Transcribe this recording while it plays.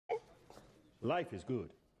Life is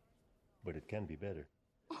good, but it can be better.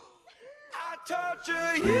 I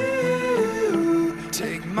torture you.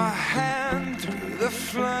 Take my hand through the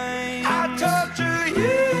flame. I torture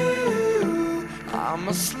you. I'm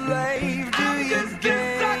a slave to your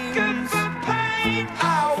games.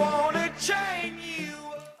 I wanna chain you.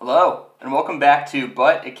 Hello, and welcome back to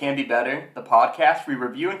But It Can Be Better, the podcast where we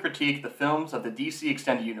review and critique the films of the DC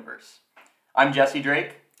Extended Universe. I'm Jesse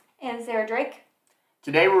Drake. And Sarah Drake.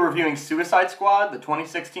 Today we're reviewing Suicide Squad, the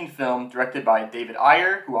 2016 film directed by David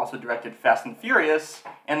Ayer, who also directed Fast and Furious,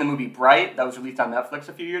 and the movie Bright, that was released on Netflix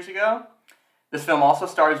a few years ago. This film also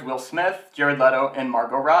stars Will Smith, Jared Leto, and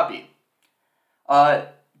Margot Robbie.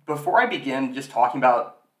 Before I begin just talking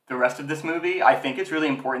about the rest of this movie, I think it's really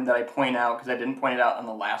important that I point out, because I didn't point it out on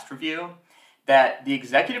the last review, that the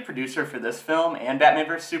executive producer for this film and Batman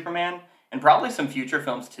vs. Superman, and probably some future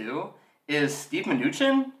films too, is Steve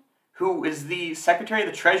Mnuchin, who is the Secretary of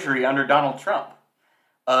the Treasury under Donald Trump.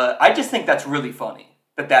 I just think that's really funny.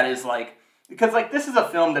 That is because this is a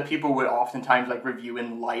film that people would oftentimes review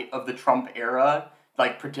in light of the Trump era,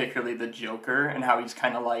 particularly the Joker, and how he's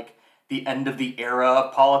kind of the end of the era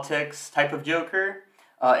of politics type of Joker,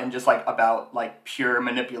 and just about pure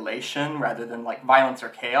manipulation rather than violence or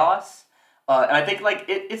chaos. And I think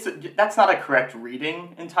that's not a correct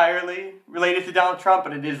reading entirely related to Donald Trump,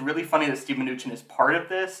 but it is really funny that Steve Mnuchin is part of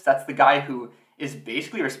this. That's the guy who is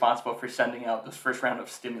basically responsible for sending out this first round of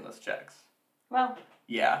stimulus checks. Well.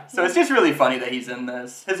 Yeah, so it's just really funny that he's in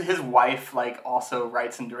this. His wife also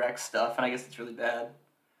writes and directs stuff, and I guess it's really bad.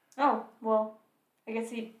 Oh, well, I guess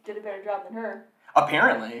he did a better job than her.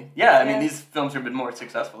 Apparently. Yeah, I mean, these films have been more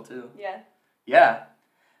successful too. Yeah. Yeah.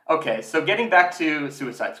 Okay, so getting back to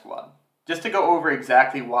Suicide Squad. Just to go over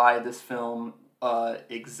exactly why this film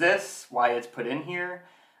exists, why it's put in here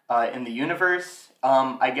in the universe,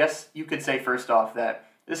 I guess you could say first off that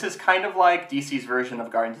this is kind of like DC's version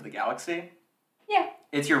of Guardians of the Galaxy. Yeah.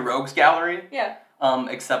 It's your rogues gallery. Yeah.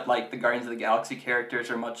 Except the Guardians of the Galaxy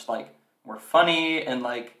characters are much more funny and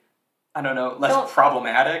I don't know, less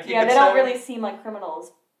problematic. Yeah, they don't really seem like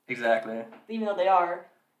criminals. Exactly. Even though they are.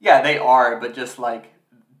 Yeah, they are, but just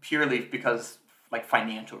purely because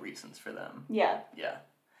financial reasons for them. Yeah. Yeah.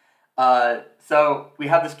 So we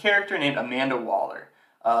have this character named Amanda Waller,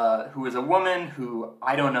 who is a woman who,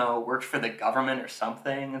 I don't know, works for the government or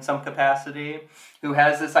something in some capacity, who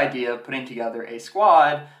has this idea of putting together a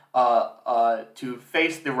squad to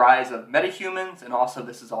face the rise of metahumans, and also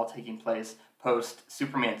this is all taking place post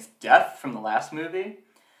Superman's death from the last movie.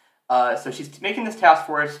 So she's making this task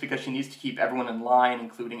force because she needs to keep everyone in line,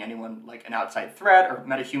 including anyone an outside threat or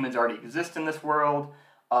metahumans already exist in this world.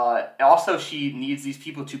 Also, she needs these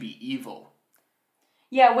people to be evil.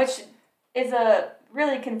 Yeah, which is a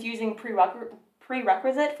really confusing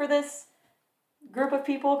prerequisite for this group of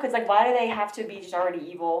people, because why do they have to be just already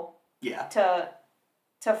evil? Yeah.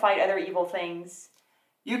 To fight other evil things?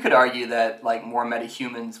 You could argue that more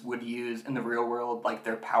metahumans would use in the real world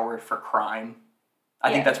their power for crime.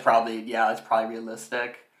 I think that's probably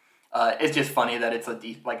realistic. It's just funny that it's a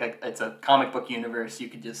deep, it's a comic book universe. You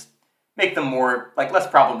could just make them more, less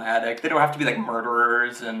problematic. They don't have to be,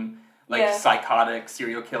 murderers and, psychotic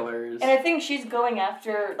serial killers. And I think she's going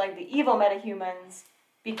after, the evil metahumans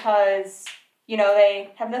because, they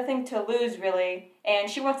have nothing to lose, really, and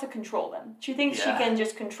she wants to control them. She thinks she can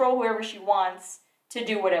just control whoever she wants to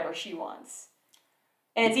do whatever she wants.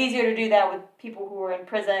 And it's easier to do that with people who are in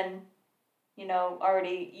prison,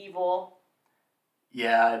 already evil.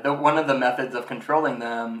 Yeah, one of the methods of controlling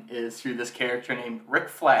them is through this character named Rick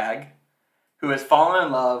Flag, who has fallen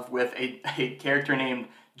in love with a character named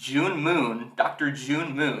June Moon, Dr.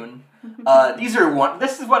 June Moon.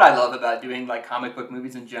 This is what I love about doing comic book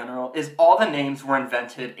movies in general, is all the names were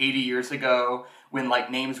invented 80 years ago when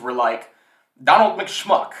names were Donald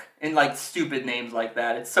McSchmuck and stupid names like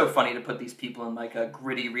that. It's so funny to put these people in a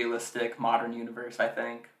gritty, realistic, modern universe, I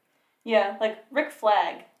think. Yeah, Rick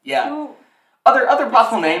Flag. Yeah. Other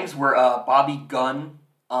possible names were Bobby Gunn,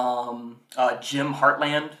 Jim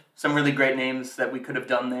Heartland. Some really great names that we could have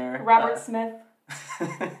done there. Robert Smith.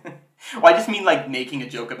 Well, I just mean making a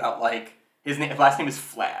joke about his last name is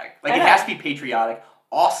Flag. It has to be patriotic.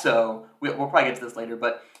 Also, we'll probably get to this later,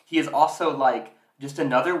 but he is also just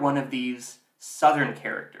another one of these Southern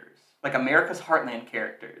characters, America's Heartland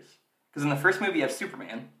characters. Because in the first movie you have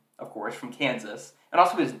Superman, of course, from Kansas, and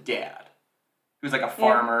also his dad, who's a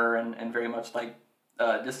farmer and very much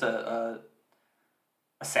just a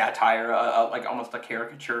satire, almost a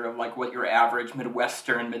caricature of what your average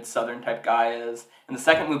Midwestern, Mid-Southern type guy is. In the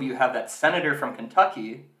second movie you have that senator from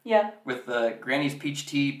Kentucky. Yeah. With the Granny's peach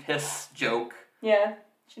tea piss joke. Yeah.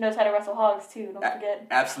 She knows how to wrestle hogs, too, don't forget.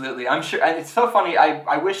 Absolutely. I'm sure, and it's so funny,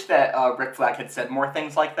 I wish that Rick Flag had said more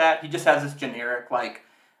things like that. He just has this generic, like,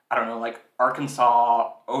 I don't know, like,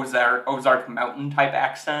 Arkansas, Ozark Mountain type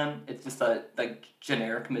accent. It's just a, like,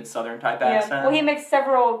 generic mid-Southern type accent. Well, he makes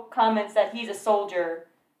several comments that he's a soldier.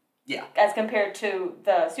 Yeah. As compared to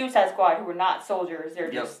the Suicide Squad, who were not soldiers. They're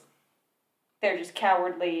just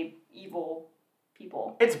cowardly, evil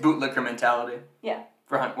people. It's bootlicker mentality. Yeah.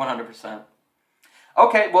 For 100%.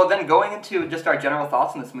 Okay, well then going into just our general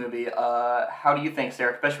thoughts on this movie, how do you think,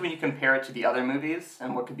 Sarah, especially when you compare it to the other movies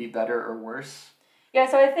and what could be better or worse? Yeah,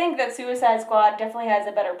 so I think that Suicide Squad definitely has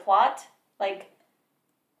a better plot. Like,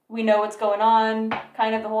 we know what's going on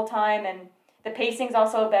kind of the whole time, and the pacing's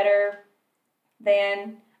also better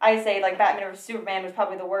than, I say, like, Batman vs. Superman was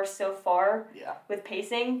probably the worst so far with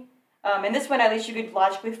pacing. And this one, at least you could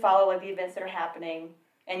logically follow, like, the events that are happening,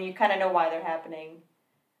 and you kind of know why they're happening.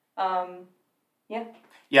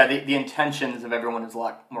 Yeah, the intentions of everyone is a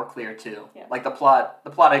lot more clear, too. Yeah. Like, the plot,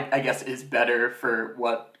 I guess, is better for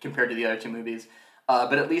what, compared to the other two movies.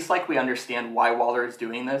 But at least, like, we understand why Waller is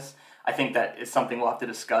doing this. I think that is something we'll have to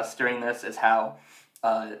discuss during this, is how,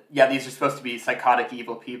 these are supposed to be psychotic,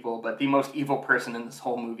 evil people, but the most evil person in this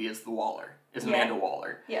whole movie is Amanda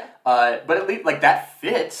Waller. Yeah. But at least, like, that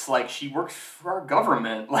fits. Like, she works for our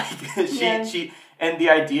government. Like, she, and the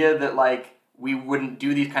idea that, like, we wouldn't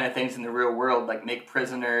do these kind of things in the real world, like make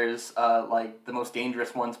prisoners, like the most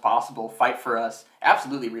dangerous ones possible, fight for us,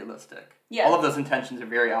 absolutely realistic. Yeah. All of those intentions are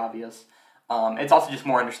very obvious. It's also just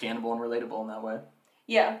more understandable and relatable in that way.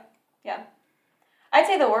 Yeah. I'd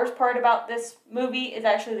say the worst part about this movie is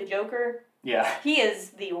actually the Joker. Yeah. He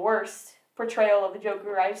is the worst portrayal of the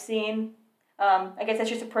Joker I've seen. I guess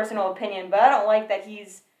that's just a personal opinion, but I don't like that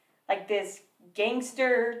he's like this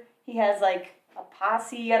gangster. He has like a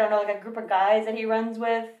posse, I don't know, like a group of guys that he runs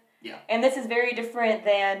with. Yeah. And this is very different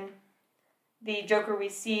than the Joker we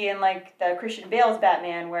see in like the Christian Bale's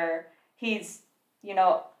Batman, where he's,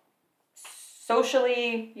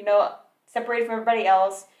 socially, separated from everybody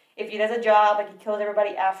else. If he does a job, like he kills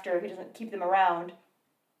everybody after, he doesn't keep them around.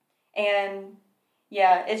 And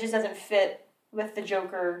yeah, it just doesn't fit with the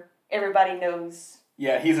Joker everybody knows.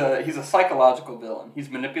 Yeah, he's a psychological villain. He's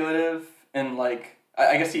manipulative, and like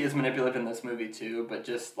I guess he is manipulative in this movie too, but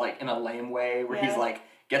just like in a lame way where he's like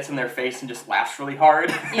gets in their face and just laughs really hard.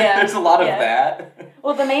 Yeah. There's a lot of that.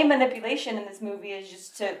 Well, the main manipulation in this movie is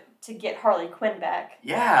just to get Harley Quinn back.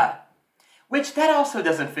 Yeah. Which that also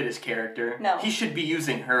doesn't fit his character. No. He should be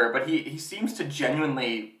using her, but he seems to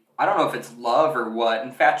genuinely, I don't know if it's love or what,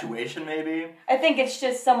 infatuation maybe. I think it's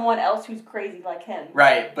just someone else who's crazy like him.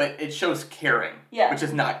 Right, but it shows caring. Yeah. Which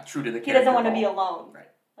is not true to the character. He doesn't want to be alone. Right.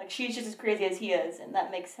 Like, she's just as crazy as he is, and that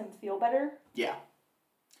makes him feel better. Yeah.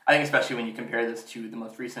 I think especially when you compare this to the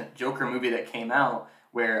most recent Joker movie that came out,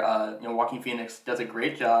 where Joaquin Phoenix does a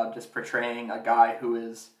great job just portraying a guy who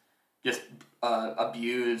is just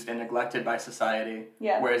abused and neglected by society.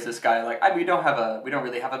 Yeah. Whereas this guy, we don't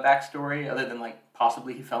really have a backstory other than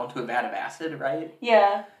possibly he fell into a vat of acid, right?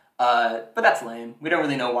 Yeah. But that's lame. We don't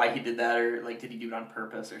really know why he did that, or did he do it on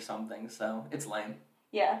purpose or something? So it's lame.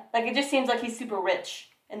 Yeah. It just seems like he's super rich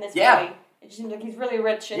in this movie. It just seems like he's really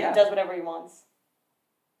rich and he does whatever he wants.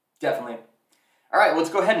 Definitely. All right,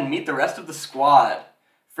 let's go ahead and meet the rest of the squad.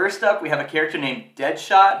 First up, we have a character named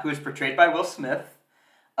Deadshot, who is portrayed by Will Smith.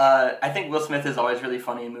 I think Will Smith is always really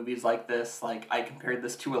funny in movies like this. I compared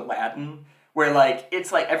this to Aladdin, where,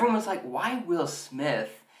 it's everyone was like, why Will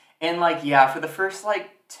Smith? And, for the first,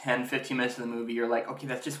 10, 15 minutes of the movie, you're like, okay,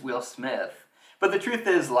 that's just Will Smith. But the truth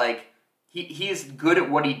is, he's good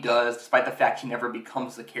at what he does, despite the fact he never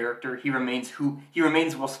becomes the character. He remains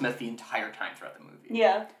Will Smith the entire time throughout the movie.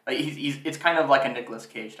 Yeah. It's kind of like a Nicolas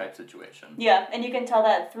Cage type situation. Yeah, and you can tell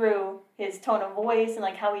that through his tone of voice and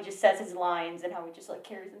how he just says his lines and how he just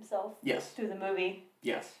carries himself. Yes. Through the movie.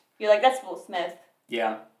 Yes. You're like, that's Will Smith.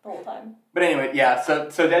 Yeah. The whole time. But anyway, yeah. So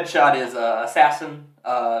Deadshot is an assassin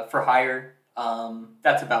for hire.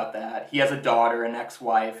 That's about that. He has a daughter, an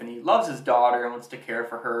ex-wife, and he loves his daughter and wants to care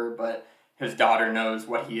for her, but his daughter knows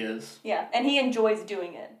what he is. Yeah, and he enjoys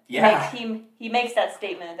doing it. Yeah. He makes that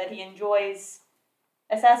statement that he enjoys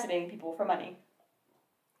assassinating people for money.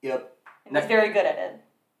 Yep. And he's very good at it.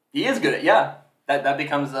 He is good at it, That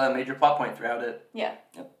becomes a major plot point throughout it. Yeah.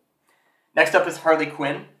 Yep. Next up is Harley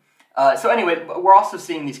Quinn. So anyway, we're also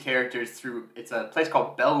seeing these characters through, it's a place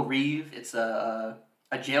called Belle Reve. It's a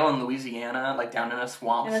jail in Louisiana, down in a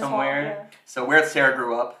swamp somewhere. Swamp, yeah. So where Sarah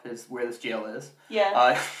grew up is where this jail is.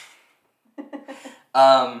 Yeah.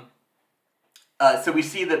 So we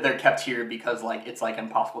see that they're kept here because it's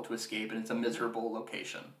impossible to escape, and it's a miserable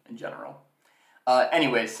location in general.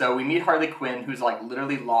 Anyway, so we meet Harley Quinn, who's like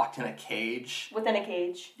literally locked in a cage. Within a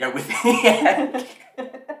cage. Yeah, yeah.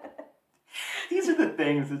 These are the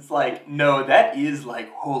things, it's like, no, that is like,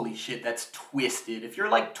 holy shit, that's twisted. If you're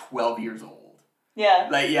like 12 years old. Yeah.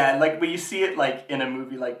 Like when you see it like in a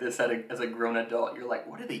movie like this as a grown adult, you're like,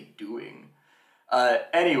 what are they doing?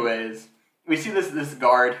 Anyways, we see this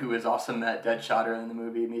guard who is also met Deadshot early in the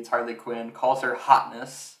movie, meets Harley Quinn, calls her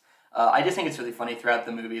hotness. I just think it's really funny throughout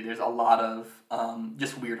the movie. There's a lot of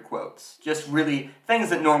just weird quotes. Just really things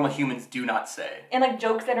that normal humans do not say. And like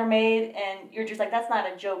jokes that are made and you're just like, that's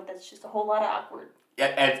not a joke, that's just a whole lot of awkward.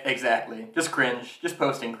 Yeah, exactly. Just cringe. Just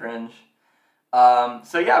posting cringe.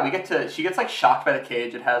 So yeah, she gets like shocked by the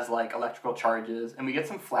cage. It has like electrical charges. And we get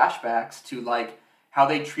some flashbacks to like how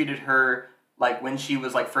they treated her like when she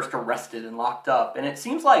was like first arrested and locked up. And it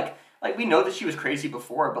seems like we know that she was crazy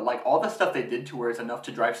before, but like all the stuff they did to her is enough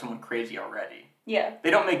to drive someone crazy already. Yeah. They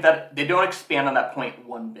don't expand on that point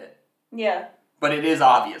one bit. Yeah. But it is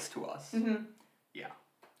obvious to us. Mm-hmm.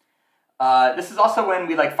 Yeah. This is also when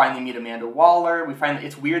we like finally meet Amanda Waller. We find that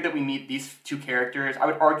it's weird that we meet these two characters. I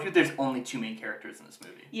would argue there's only two main characters in this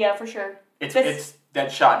movie. Yeah, for sure. It's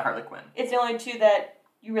Deadshot and Harley Quinn. It's the only two that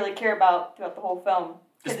you really care about throughout the whole film.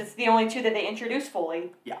 Because it's the only two that they introduce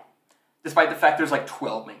fully. Yeah. Despite the fact there's like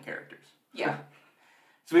 12 main characters. Yeah.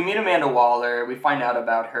 So we meet Amanda Waller. We find out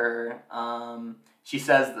about her. She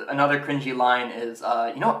says another cringy line is,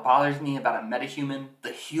 you know what bothers me about a metahuman?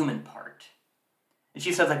 The human part. And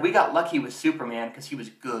she says, like, we got lucky with Superman because he was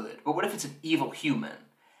good. But what if it's an evil human?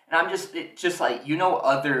 And it's just like,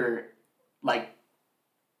 other, like,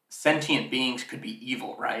 sentient beings could be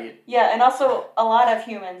evil, right? Yeah, and also a lot of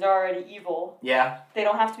humans are already evil. Yeah. They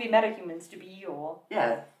don't have to be metahumans to be evil.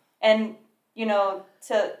 Yeah. And,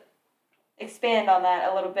 to expand on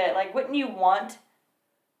that a little bit, like, wouldn't you want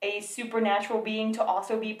a supernatural being to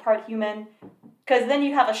also be part human? Because then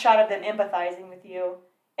you have a shot of them empathizing with you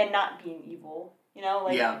and not being evil,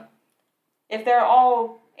 Yeah. If they're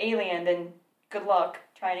all alien, then good luck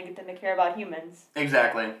trying to get them to care about humans.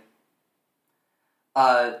 Exactly.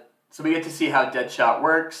 So we get to see how Deadshot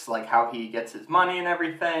works, like how he gets his money and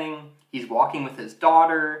everything. He's walking with his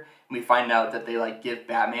daughter, and we find out that they like give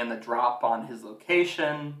Batman the drop on his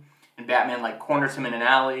location, and Batman like corners him in an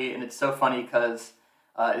alley, and it's so funny because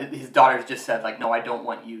his daughter's just said like, no, I don't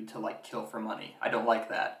want you to like kill for money. I don't like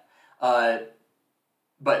that.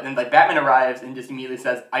 But then like Batman arrives and just immediately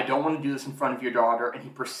says, I don't want to do this in front of your daughter, and he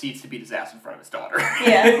proceeds to beat his ass in front of his daughter.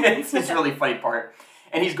 Yeah. It's this really funny part.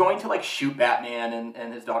 And he's going to like shoot Batman,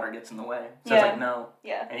 and his daughter gets in the way. So it's like, no.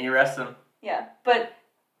 Yeah. And he arrests him. Yeah. But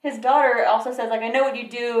his daughter also says, like, I know what you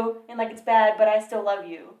do, and like it's bad, but I still love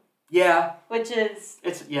you. Yeah. Which is...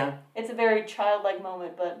 It's a very childlike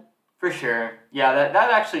moment, but... For sure. Yeah,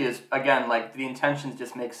 that actually is, again, like, the intentions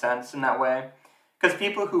just make sense in that way. Because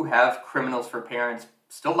people who have criminals for parents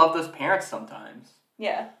still love those parents sometimes.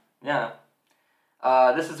 Yeah. Yeah.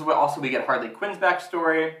 This is what also we get Harley Quinn's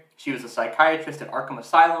backstory. She was a psychiatrist at Arkham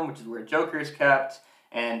Asylum, which is where Joker is kept,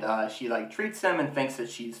 and she like treats him and thinks that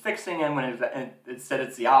she's fixing him when instead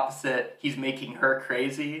it's the opposite. He's making her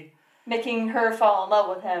crazy. Making her fall in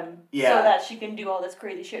love with him so that she can do all this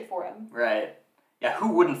crazy shit for him. Right. Yeah, who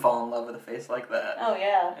wouldn't fall in love with a face like that? Oh,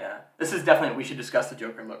 yeah. Yeah. This is definitely, we should discuss the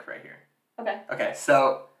Joker look right here. Okay. Okay,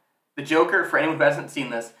 so the Joker, for anyone who hasn't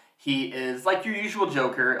seen this, he is like your usual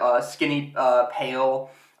Joker, skinny,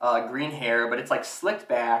 pale, green hair, but it's like slicked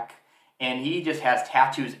back, and he just has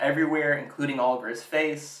tattoos everywhere, including all over his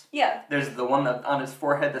face. Yeah. There's the one on his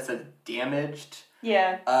forehead that says damaged.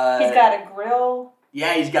 Yeah. He's got a grill.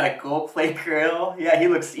 Yeah, he's got a gold plate grill. Yeah, he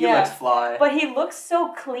looks fly. But he looks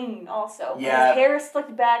so clean also. Yeah. His hair is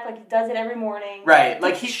slicked back like he does it every morning. Right.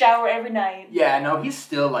 Like he shower every night. Yeah, no, he's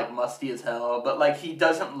still like musty as hell, but like he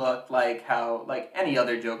doesn't look like how like any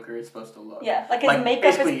other Joker is supposed to look. Yeah, like his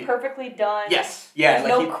makeup is perfectly done. Yes. Yeah. There's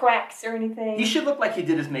no cracks or anything. He should look like he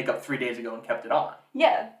did his makeup 3 days ago and kept it on.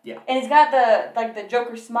 Yeah. Yeah. And he's got the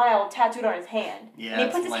Joker smile tattooed on his hand. Yeah. And he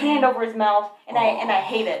puts his hand over his mouth, and I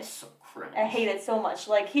hate it. So cringe. I hate it so much.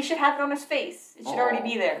 Like he should have it on his face. It should already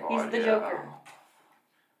be there. He's the Joker.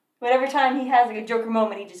 But every time he has like a Joker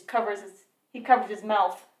moment, he just covers his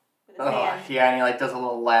mouth with his hand. Yeah, and he like does a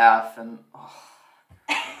little laugh and.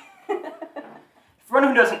 For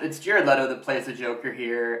anyone who doesn't, it's Jared Leto that plays the Joker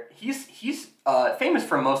here. He's famous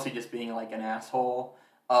for mostly just being like an asshole.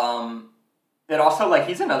 And also like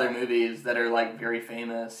he's in other movies that are like very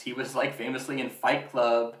famous. He was like famously in Fight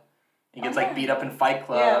Club. He gets like beat up in Fight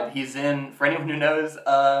Club. Yeah. He's in, for anyone who knows,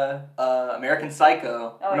 American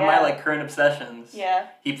Psycho. One of my like current obsessions. Yeah.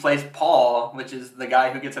 He plays Paul, which is the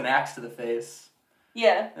guy who gets an axe to the face.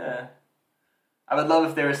 Yeah. Yeah. I would love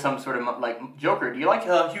if there was some sort of, like, Joker, do you like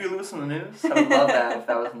Huey Lewis on the news? I would love that if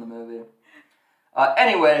that was in the movie.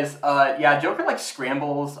 Joker, like,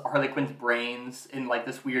 scrambles Harley Quinn's brains in, like,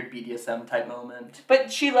 this weird BDSM type moment.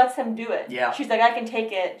 But she lets him do it. Yeah. She's like, I can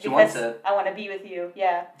take it because I want to be with you.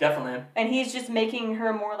 Yeah. Definitely. And he's just making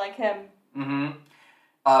her more like him.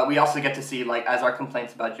 Mm-hmm. We also get to see, like, as our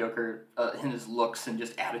complaints about Joker and his looks and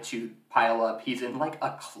just attitude pile up, he's in, like,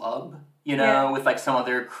 a club, you know, with, like, some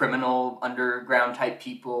other criminal underground type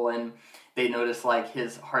people, and they notice, like, he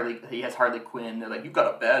has Harley Quinn. They're like, you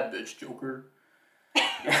got a bad bitch, Joker.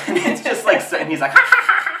 And it's just like, and he's like, ha ha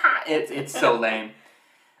ha ha ha. It's so lame.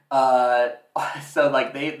 So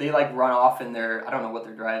like they like run off in their, I don't know what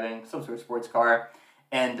they're driving, some sort of sports car,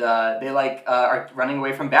 and they like are running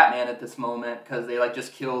away from Batman at this moment because they like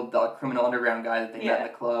just killed the criminal underground guy that they met in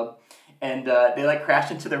the club, and they like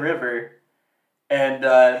crash into the river, and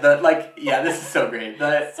this is so great.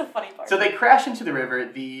 It's a funny part. So they crash into the river.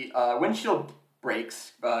 The windshield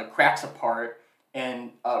breaks, cracks apart.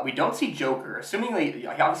 And we don't see Joker. Assumingly, he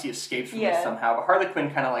obviously escapes from this somehow, but Harley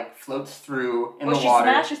Quinn kind of like floats through in the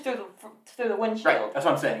water. She smashes through the windshield. Right, that's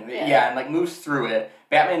what I'm saying. Yeah, and like moves through it.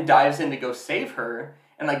 Batman dives in to go save her,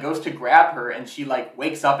 and like goes to grab her, and she like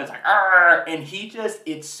wakes up and it's like, argh! And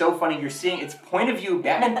it's so funny. You're seeing it's point of view,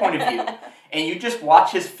 Batman point of view, and you just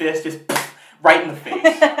watch his fist just right in the face,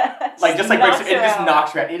 like just like breaks it just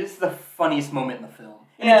knocks her out. It is the funniest moment in the film.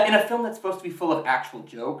 In a film that's supposed to be full of actual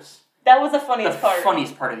jokes. That was the funniest part. The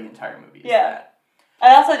funniest part of the entire movie is that.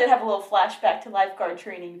 I also did have a little flashback to lifeguard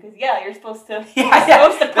training because you're supposed to punch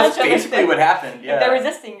them. That's basically what happened. Yeah. If they're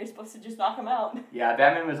resisting, you're supposed to just knock them out. Yeah,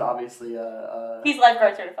 Batman was obviously he's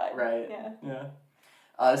lifeguard certified. Right. Yeah.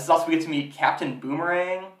 This is also we get to meet Captain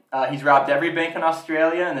Boomerang. He's robbed every bank in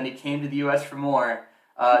Australia, and then he came to the U.S. for more.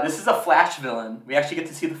 This is a Flash villain. We actually get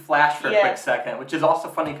to see the Flash for a quick second, which is also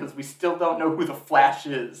funny because we still don't know who the Flash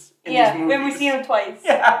is in these movies. When we see him twice.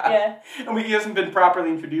 Yeah. And he hasn't been properly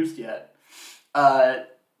introduced yet. And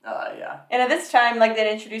at this time, like,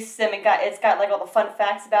 they introduced him, it's got like all the fun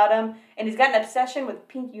facts about him, and he's got an obsession with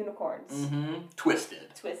pink unicorns. Mm-hmm.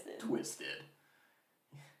 Twisted. Twisted.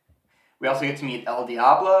 We also get to meet El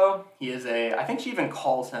Diablo. He is I think she even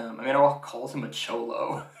calls him a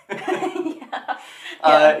cholo.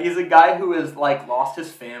 He's a guy who has like lost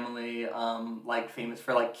his family, like famous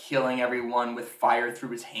for like killing everyone with fire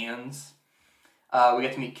through his hands. We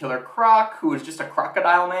get to meet Killer Croc, who is just a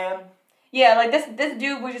crocodile man. Yeah, like this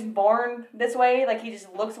dude was just born this way, like he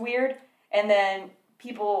just looks weird, and then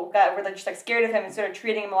people were just like scared of him and started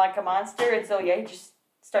treating him like a monster, and so he just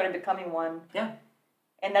started becoming one. Yeah.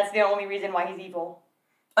 And that's the only reason why he's evil.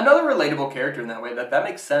 Another relatable character in that way. That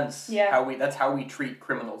makes sense. Yeah. That's how we treat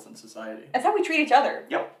criminals in society. That's how we treat each other.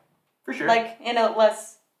 Yep. For sure. Like in a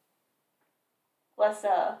less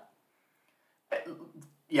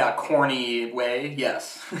corny way,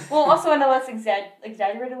 yes. Well, also in a less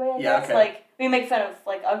exaggerated way, I guess. Okay. Like, we make fun of,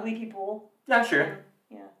 like, ugly people. Yeah, sure.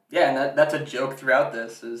 Yeah, and that's a joke throughout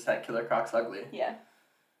this, is that Killer Croc's ugly. Yeah.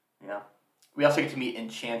 Yeah. We also get to meet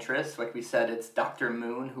Enchantress. Like we said, it's Dr.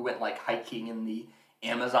 Moon, who went, like, hiking in the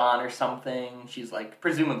Amazon or something. She's, like,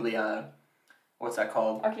 presumably what's that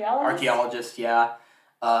called? Archaeologist, yeah.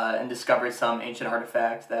 And discovered some ancient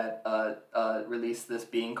artifact that released this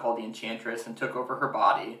being called the Enchantress and took over her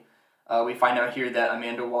body. We find out here that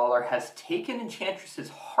Amanda Waller has taken Enchantress's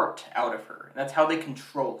heart out of her. And that's how they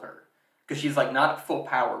control her. Because she's, like, not full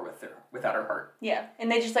power without her heart. Yeah,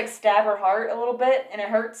 and they just, like, stab her heart a little bit, and it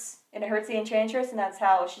hurts. And it hurts the Enchantress, and that's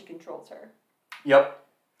how she controls her. Yep.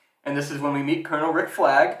 And this is when we meet Colonel Rick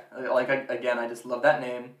Flag. Like, again, I just love that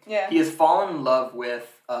name. Yeah. He has fallen in love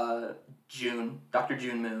with June, Dr.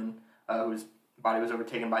 June Moon, whose body was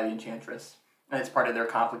overtaken by the Enchantress. And it's part of their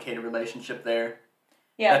complicated relationship there.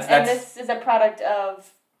 Yeah, and this is a product of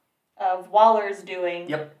Waller's doing.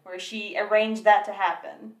 Yep. Where she arranged that to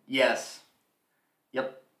happen. Yes.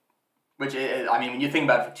 Yep. Which, I mean, when you think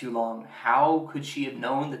about it for too long, how could she have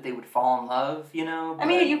known that they would fall in love, you know? But I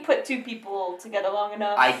mean, you put two people together long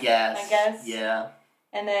enough. I guess. Yeah.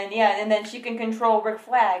 And then she can control Rick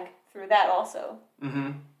Flag through that also.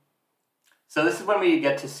 Mm-hmm. So this is when we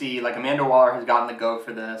get to see, like, Amanda Waller has gotten the go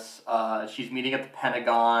for this. She's meeting at the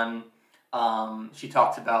Pentagon. She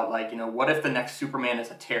talks about, like, you know, what if the next Superman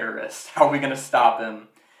is a terrorist? How are we going to stop him?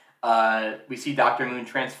 We see Dr. Moon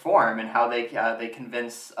transform and how they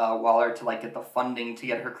convince Waller to, like, get the funding to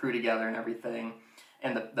get her crew together and everything.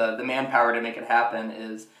 And the manpower to make it happen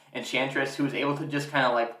is Enchantress, who is able to just kind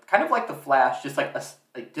of like the Flash, just like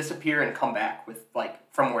disappear and come back with,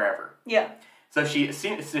 like, from wherever. Yeah. So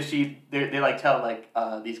they like tell, like,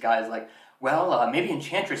 these guys, like, well, maybe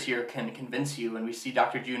Enchantress here can convince you, and we see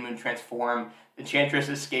Dr. June Moon transform. Enchantress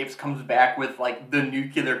escapes, comes back with, like, the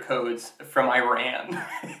nuclear codes from Iran.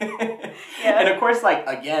 Yeah. And, of course, like,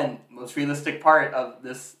 again, most realistic part of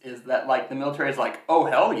this is that, like, the military is like, oh,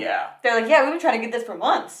 hell yeah. They're like, yeah, we've been trying to get this for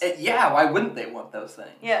months. Yeah, why wouldn't they want those things?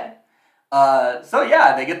 Yeah. So,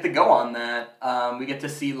 yeah, they get to go on that. We get to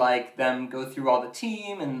see, like, them go through all the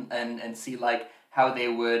team and see, like, how they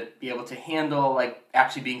would be able to handle, like,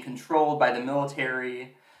 actually being controlled by the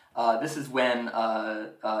military. This is when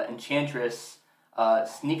Enchantress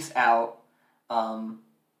sneaks out,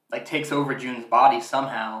 like takes over June's body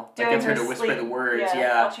somehow, like gets her to whisper the words,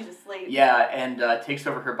 while she's asleep. Yeah, and takes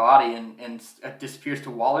over her body and disappears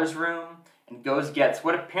to Waller's room and gets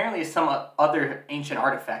what apparently is some other ancient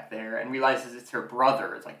artifact there and realizes it's her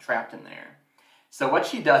brother is like trapped in there. So what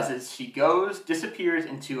she does is she disappears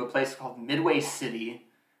into a place called Midway City.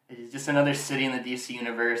 It is just another city in the DC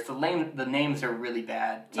universe. The names are really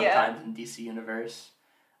bad sometimes in DC universe.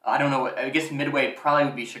 I don't know. I guess Midway probably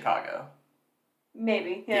would be Chicago.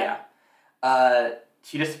 Maybe, yeah.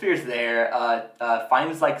 She disappears there,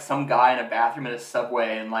 finds, like, some guy in a bathroom at a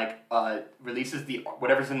subway and, like, releases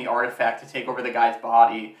whatever's in the artifact to take over the guy's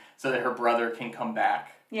body so that her brother can come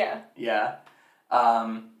back. Yeah. Yeah.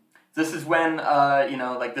 This is when,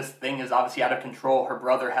 like, this thing is obviously out of control. Her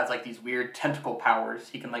brother has, like, these weird tentacle powers.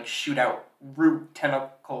 He can, like, shoot out root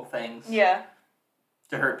tentacle things. Yeah.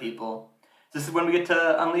 To hurt people. This is when we get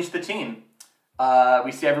to unleash the team.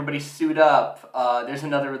 We see everybody suit up. There's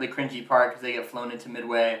another really cringy part because they get flown into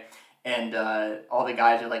Midway, and all the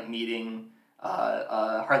guys are, like, meeting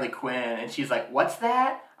Harley Quinn, and she's like, "What's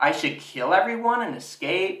that? I should kill everyone and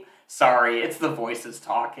escape?" Sorry, it's the voices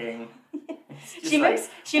talking. She makes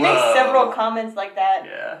several comments like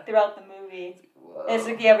that throughout the movie. Whoa. And it's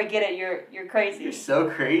like, yeah, we get it. You're crazy. You're so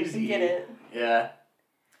crazy. We get it. Yeah.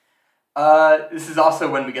 This is also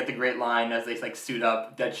when we get the great line as they, like, suit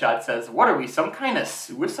up. Deadshot says, "What are we, some kind of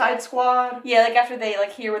suicide squad?" Yeah, like after they,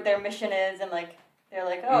 like, hear what their mission is and, like, they're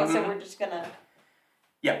like, oh, so we're just gonna...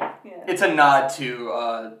 Yeah. It's a nod to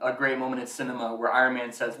a great moment in cinema where Iron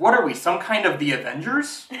Man says, "What are we, some kind of the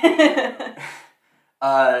Avengers?"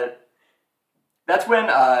 That's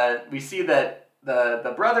when we see that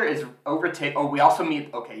the brother is overtaken. Oh, we also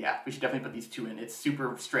meet... Okay, yeah, we should definitely put these two in. It's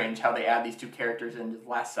super strange how they add these two characters in the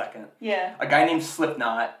last second. Yeah. A guy named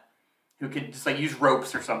Slipknot who could just, like, use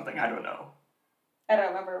ropes or something. I don't know. I don't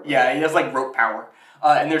remember. Yeah, he has, like, rope power.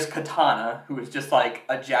 And there's Katana, who is just, like,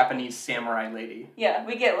 a Japanese samurai lady. Yeah,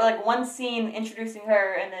 we get, like, one scene introducing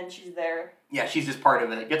her, and then she's there. Yeah, she's just part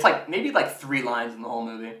of it. It's, like, maybe, like, 3 lines in the whole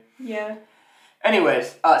movie. Yeah.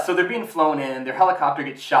 Anyways, so they're being flown in. Their helicopter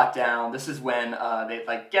gets shot down. This is when they,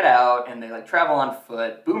 like, get out, and they, like, travel on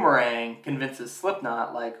foot. Boomerang convinces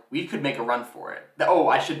Slipknot, like, we could make a run for it.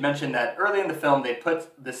 I should mention that early in the film, they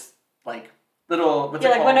put this, like, little... What's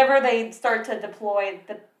it called? Whenever they start to deploy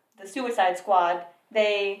the Suicide Squad...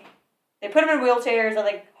 They put them in wheelchairs and,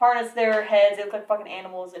 like, harness their heads. They look like fucking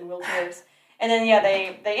animals in wheelchairs. And then,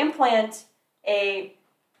 they implant a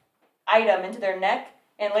item into their neck,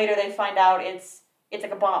 and later they find out it's like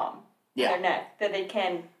a bomb in their neck that they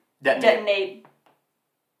can detonate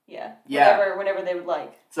whenever they would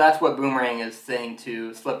like. So that's what Boomerang is saying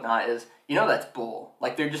to Slipknot is, that's bull.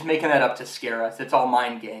 Like, they're just making that up to scare us. It's all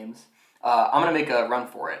mind games. I'm going to make a run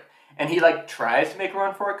for it. And he, like, tries to make a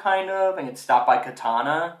run for it, kind of, and gets stopped by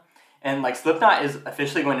Katana. And, like, Slipknot is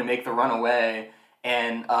officially going to make the run away,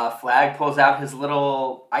 and Flag pulls out his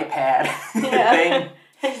little iPad thing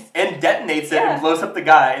and detonates it and blows up the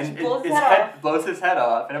guy. And blows his head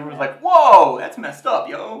off. And everyone's like, whoa, that's messed up,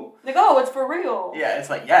 yo. Like, oh, it's for real. Yeah, it's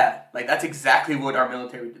like, like, that's exactly what our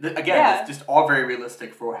military would do. Again, it's just all very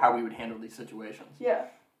realistic for how we would handle these situations. Yeah.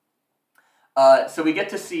 So we get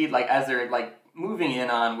to see, like, as they're, like, moving in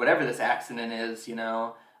on whatever this accident is,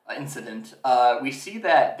 incident, we see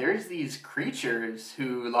that there's these creatures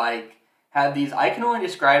who, like, have these, I can only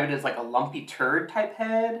describe it as, like, a lumpy turd type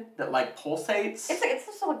head that, like, pulsates. It's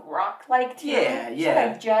just, like, rock-like, too. Yeah. It's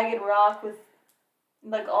like jagged rock with,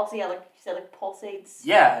 like, also, like you said, like, pulsates.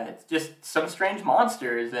 Yeah, it's just some strange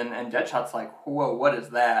monsters, and Deadshot's like, whoa, what is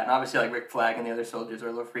that? And obviously, like, Rick Flag and the other soldiers are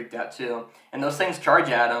a little freaked out, too. And those things charge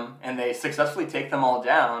at them, and they successfully take them all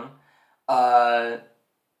down.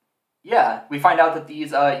 We find out that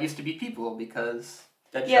these used to be people because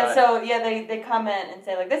Deadshot... Yeah, so, they comment and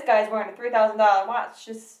say, like, this guy's wearing a $3,000 watch,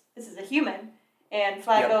 this is a human, and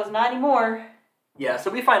Flag goes, not anymore. Yeah,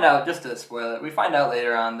 so we find out, just to spoil it, we find out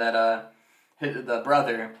later on that, the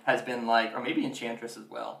brother has been, like, or maybe Enchantress as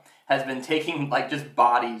well, has been taking, like, just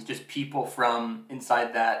bodies, just people from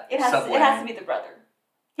inside that subway. It has to be the brother.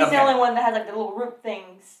 He's the only one that has, like, the little root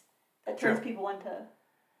things that turns people into...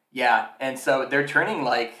 Yeah, and so they're turning,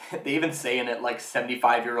 like, they even say in it, like,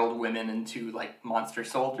 75-year-old women into, like, monster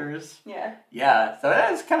soldiers. Yeah. Yeah, so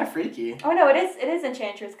that's kind of freaky. Oh, no, it is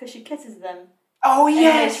Enchantress, because she kisses them. Oh,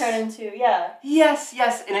 yes! And they turn into, yeah. Yes,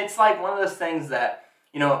 and it's, like, one of those things that,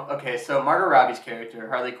 you know, okay, so Margot Robbie's character,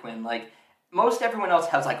 Harley Quinn, like, most everyone else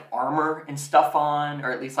has, like, armor and stuff on,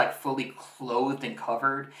 or at least, like, fully clothed and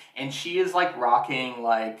covered, and she is, like, rocking,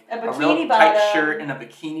 like, a real bottom. tight shirt and a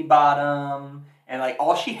bikini bottom. And, like,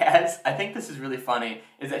 all she has, I think this is really funny,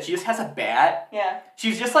 is that she just has a bat. Yeah.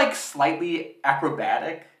 She's just, like, slightly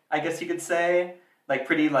acrobatic, I guess you could say. Like,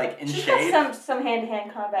 pretty, like, in shape. She has some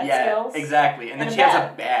hand-to-hand combat skills. Yeah, exactly. And then she has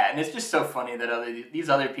a bat. And it's just so funny that these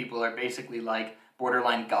other people are basically, like,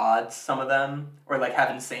 borderline gods, some of them. Or, like, have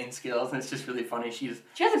insane skills. And it's just really funny. She has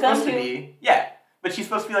a gun, too. Yeah. But she's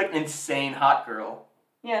supposed to be, like, an insane hot girl.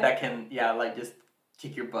 Yeah. That can, like, just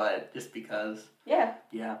kick your butt just because. Yeah.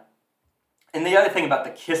 Yeah. And the other thing about the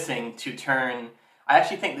kissing to turn, I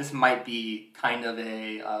actually think this might be kind of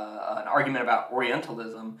an argument about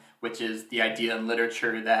Orientalism, which is the idea in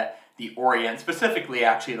literature that the Orient, specifically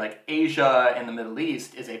actually like Asia and the Middle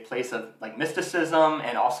East, is a place of like mysticism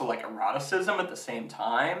and also like eroticism at the same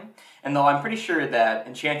time. And though I'm pretty sure that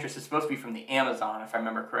Enchantress is supposed to be from the Amazon, if I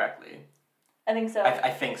remember correctly. I think so. I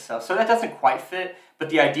think so. So that doesn't quite fit, but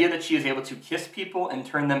the idea that she is able to kiss people and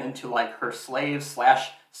turn them into like her slaves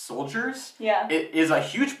 / soldiers, it is a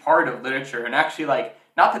huge part of literature. And actually, like,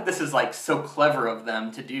 not that this is like so clever of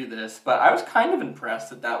them to do this, but I was kind of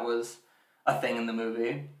impressed that was a thing in the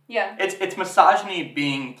movie. Yeah. It's misogyny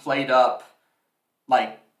being played up,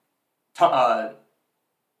 like,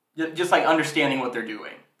 just like understanding what they're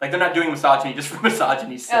doing. Like, they're not doing misogyny just for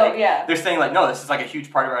misogyny's sake. Oh, yeah. They're saying, like, no, this is, like, a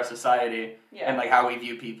huge part of our society. Yeah. And, like, how we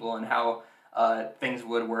view people and how things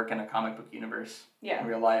would work in a comic book universe in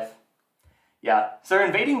real life. Yeah. So they're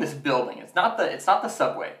invading this building. It's not the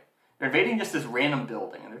subway. They're invading just this random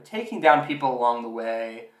building. And they're taking down people along the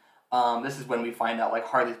way. This is when we find out, like,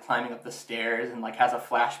 Harley's climbing up the stairs and, like, has a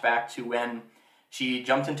flashback to when she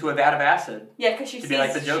jumped into a vat of acid. Yeah, because she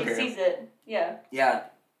like the Joker. sees it. Yeah. Yeah.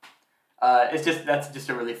 That's just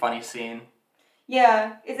a really funny scene.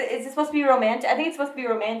 Yeah. Is it supposed to be romantic? I think it's supposed to be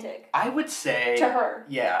romantic. I would say... To her.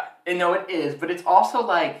 Yeah. And no, it is. But it's also,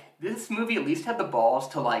 like, this movie at least had the balls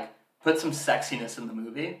to, like, put some sexiness in the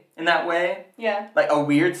movie in that way. Yeah. Like, a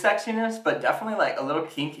weird sexiness, but definitely, like, a little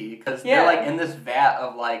kinky. Because they're, like, in this vat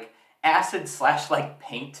of, like, acid / like,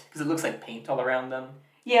 paint. Because it looks like paint all around them.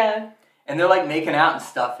 Yeah. And they're, like, making out and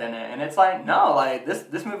stuff in it. And it's like, no, like,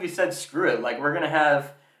 this movie said, screw it. Like, we're gonna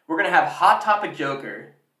have Hot Topic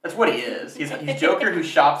Joker. That's what he is. He's Joker who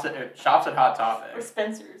shops at Hot Topic. Or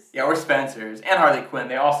Spencer's. Yeah, or Spencer's. And Harley Quinn.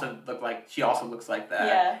 She also looks like that.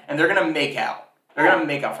 Yeah. And they're gonna make out. They're gonna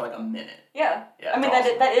make out for like a minute. Yeah. Yeah. I mean,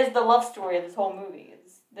 awesome. that is the love story of this whole movie.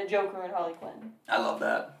 Is the Joker and Harley Quinn. I love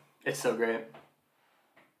that. It's so great.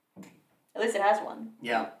 At least it has one.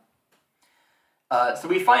 Yeah. So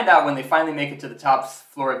we find out when they finally make it to the top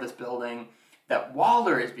floor of this building that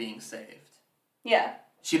Waller is being saved. Yeah.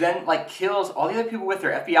 She then, like, kills all the other people with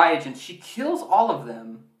her, FBI agents. She kills all of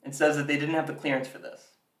them and says that they didn't have the clearance for this.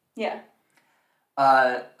 Yeah.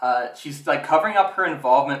 She's, like, covering up her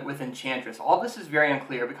involvement with Enchantress. All this is very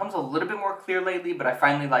unclear. It becomes a little bit more clear lately, but I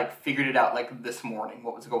finally, like, figured it out, like, this morning,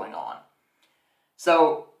 what was going on.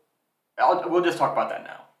 So, we'll just talk about that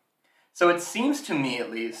now. So it seems to me,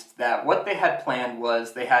 at least, that what they had planned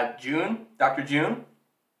was they had Dr. June,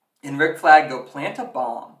 and Rick Flag go plant a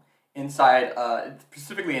bomb inside,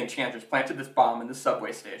 specifically Enchantress, planted this bomb in the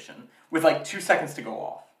subway station with, like, 2 seconds to go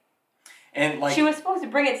off. And, like... She was supposed to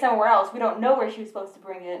bring it somewhere else. We don't know where she was supposed to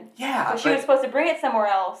bring it. Yeah, but... she was supposed to bring it somewhere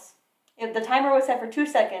else. The timer was set for 2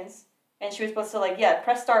 seconds, and she was supposed to, like,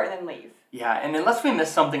 press start and then leave. Yeah, and unless we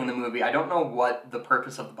missed something in the movie, I don't know what the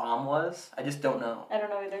purpose of the bomb was. I just don't know. I don't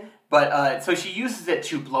know either. But, so she uses it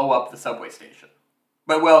to blow up the subway station.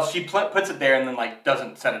 But, well, she puts it there and then, like,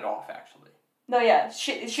 doesn't set it off, actually. No, yeah.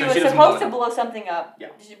 She was supposed to blow something up,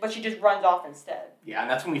 but she just runs off instead. Yeah, and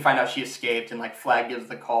that's when we find out she escaped, and, like, Flag gives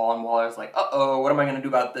the call, and Waller's like, uh-oh, what am I going to do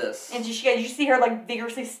about this? And you see her, like,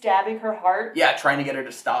 vigorously stabbing her heart. Yeah, trying to get her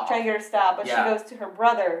to stop. But she goes to her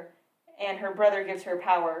brother, and her brother gives her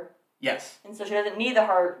power. Yes. And so she doesn't need the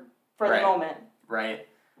heart for the moment. Right.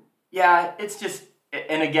 Yeah, it's just...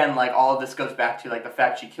 And again, like, all of this goes back to, like, the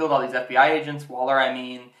fact she killed all these FBI agents, Waller, I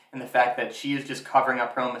mean, and the fact that she is just covering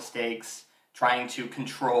up her own mistakes, trying to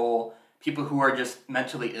control people who are just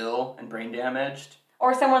mentally ill and brain damaged.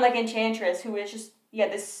 Or someone like Enchantress, who is just,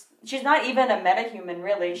 she's not even a metahuman,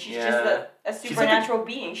 really. She's just a supernatural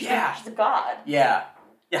being. She's a god. Yeah.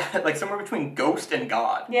 Yeah, like somewhere between ghost and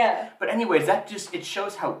god. Yeah. But anyways, it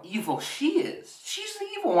shows how evil she is. She's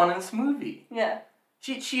evil one in this movie. Yeah.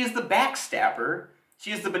 She is the backstabber.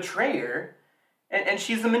 She is the betrayer. And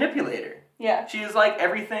she's the manipulator. Yeah. She is, like,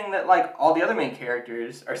 everything that, like, all the other main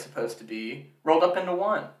characters are supposed to be rolled up into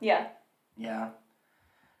one. Yeah. Yeah.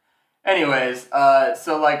 Anyways,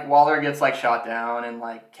 so, like, Waller gets, like, shot down and,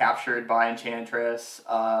 like, captured by Enchantress.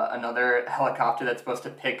 Another helicopter that's supposed to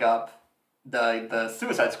pick up the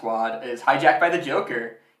Suicide Squad is hijacked by the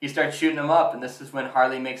Joker. He starts shooting them up, and this is when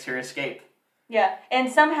Harley makes her escape. Yeah,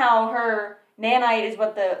 and somehow her nanite is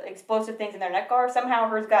what the explosive things in their neck are. Somehow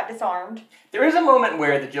hers got disarmed. There is a moment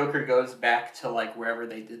where the Joker goes back to, like, wherever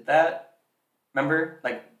they did that. Remember?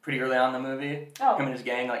 Like, pretty early on in the movie. Oh. Him and his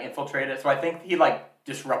gang, like, infiltrated. So I think he, like,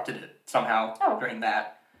 disrupted it somehow during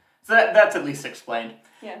that. So that's at least explained.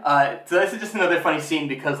 Yeah. So this is just another funny scene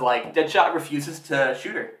because, like, Deadshot refuses to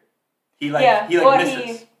shoot her. He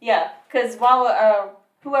misses. Because while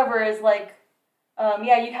whoever is like,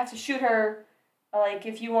 you have to shoot her, like,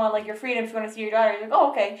 if you want, like, your freedom, if you want to see your daughter. He's like,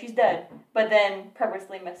 oh, okay, she's dead. But then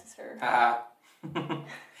purposely misses her.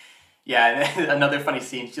 Yeah, and another funny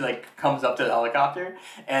scene, she, like, comes up to the helicopter,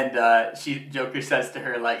 and Joker says to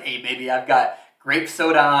her, like, hey, baby, I've got grape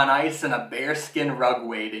soda on ice and a bearskin rug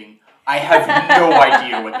waiting. I have no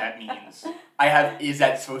idea what that means. Is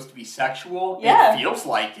that supposed to be sexual? Yeah. It feels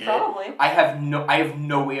like it. Probably. I have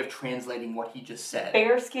no way of translating what he just said.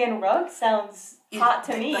 Bearskin rug sounds hot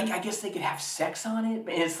to me. Like, I guess they could have sex on it, and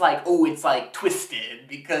it's like, oh, it's like twisted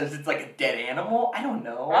because it's like a dead animal. I don't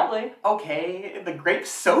know. Probably. Okay, the grape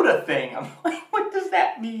soda thing. I'm like, what does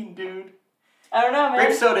that mean, dude? I don't know, man.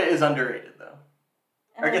 Grape soda is underrated, though.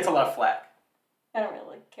 Or it gets a lot of flack. I don't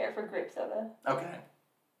really care for grape soda. Okay.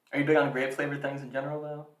 Are you big on grape-flavored things in general,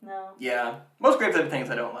 though? No. Yeah. Most grape-flavored things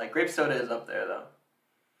I don't like. Grape soda is up there, though.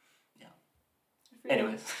 Yeah.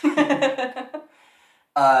 Anyways.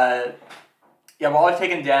 While they're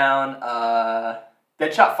taken down,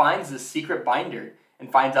 Deadshot finds this secret binder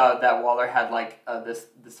and finds out that Waller had, like,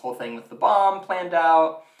 this whole thing with the bomb planned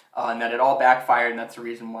out, and that it all backfired, and that's the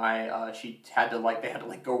reason why they had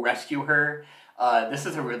to go rescue her. This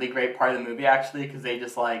is a really great part of the movie, actually, because they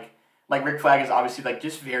just, like Rick Flag is obviously, like,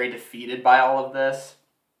 just very defeated by all of this.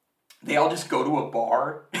 They all just go to a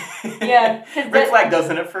bar. Yeah. Rick Flag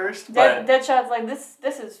doesn't at first, but Deadshot's like,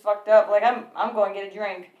 this is fucked up. Like, I'm going to get a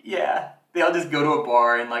drink. Yeah. They all just go to a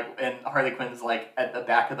bar, and Harley Quinn's, like, at the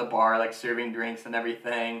back of the bar, like, serving drinks and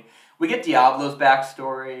everything. We get Diablo's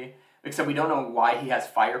backstory, except we don't know why he has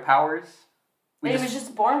fire powers. He was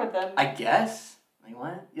just born with them. I guess. Like,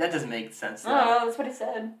 what? That doesn't make sense. I don't know, that's what he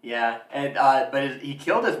said. Yeah, and but he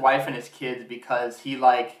killed his wife and his kids because he,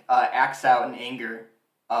 like, acts out in anger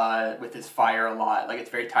with his fire a lot. Like,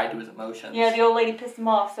 it's very tied to his emotions. Yeah, the old lady pissed him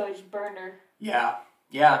off, so he just burned her. Yeah.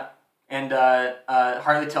 And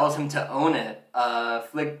Harley tells him to own it.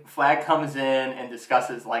 Flag comes in and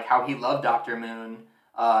discusses, like, how he loved Dr. Moon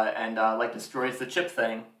and like, destroys the chip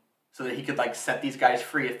thing so that he could, like, set these guys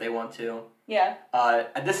free if they want to. Yeah.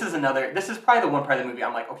 This is probably the one part of the movie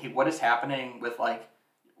I'm like, okay, what is happening with, like,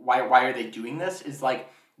 why are they doing this? Is, like,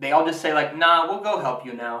 they all just say, like, nah, we'll go help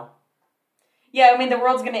you now. Yeah, I mean, the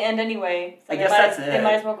world's gonna end anyway. So I guess that's it. They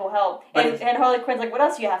might as well go help. And Harley Quinn's like, what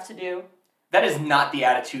else do you have to do? That is not the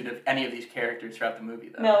attitude of any of these characters throughout the movie,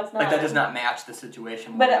 though. No, it's not. Like, that does not match the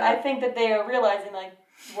situation. But I think that they are realizing, like,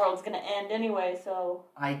 the world's gonna end anyway, so...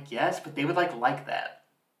 I guess, but they would, like that.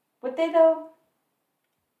 Would they, though?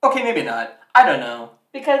 Okay, maybe not. I don't know.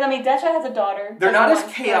 Because, I mean, Deadshot has a daughter. They're not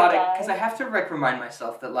as chaotic, because I have to remind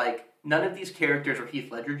myself that, like, none of these characters are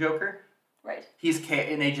Heath Ledger Joker. Right. He's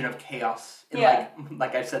an agent of chaos. And,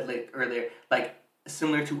 like I said earlier, like,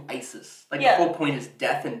 similar to ISIS. Like, the whole point is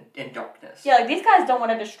death and darkness. Yeah, like, these guys don't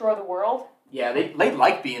want to destroy the world. Yeah, they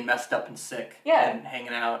like being messed up and sick. Yeah. And hanging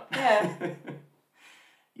out. Yeah.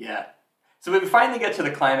 Yeah. So we finally get to the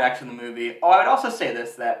climax of the movie. Oh, I would also say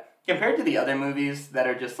this, that compared to the other movies that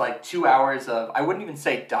are just, like, 2 hours of, I wouldn't even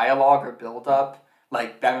say dialogue or build-up,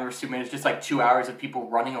 like, Batman vs. Superman is just, like, 2 hours of people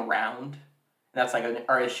running around. And that's, like,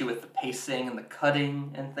 our issue with the pacing and the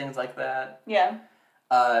cutting and things like that. Yeah.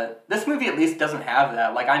 This movie at least doesn't have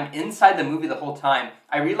that. Like, I'm inside the movie the whole time.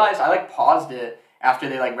 I realized I, like, paused it after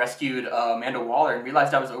they, like, rescued Amanda Waller and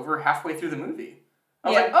realized I was over halfway through the movie. I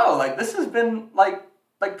was like, oh, like, this has been, like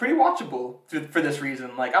pretty watchable for this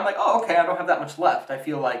reason. Like, I'm like, oh, okay, I don't have that much left. I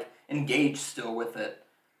feel, like, engaged still with it.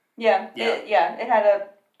 Yeah. It had a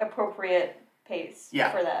appropriate pace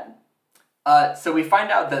for that. So we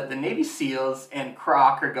find out that the Navy SEALs and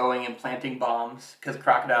Croc are going and planting bombs because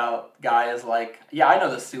Crocodile Guy is like, yeah, I know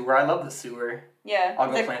the sewer. I love the sewer. Yeah.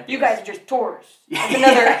 I'll go plant these. You guys are just tourists.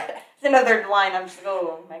 It's another line. I'm just like,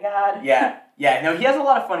 oh my god. Yeah. No, he has a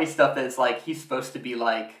lot of funny stuff that's like, he's supposed to be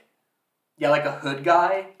like, Yeah, like a hood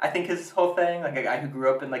guy, I think is his whole thing. Like a guy who grew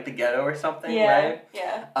up in, like, the ghetto or something, right?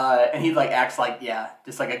 Yeah. And he, like, acts like,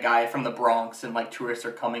 just like a guy from the Bronx, and, like, tourists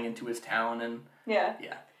are coming into his town, and... Yeah.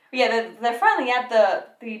 Yeah. Yeah, they're finally at the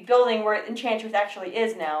building where Enchantress actually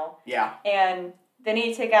is now. Yeah. And they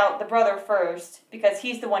need to take out the brother first, because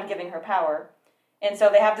he's the one giving her power. And so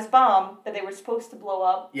they have this bomb that they were supposed to blow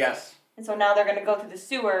up. Yes. And so now they're going to go through the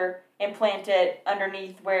sewer and plant it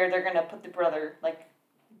underneath where they're going to put the brother, like,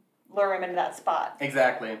 lure him into that spot.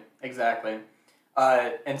 Exactly.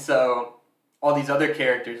 And so all these other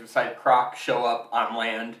characters besides Croc show up on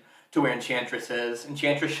land to where Enchantress is.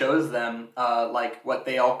 Enchantress shows them, like, what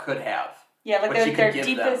they all could have. Yeah, like what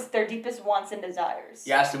their deepest wants and desires.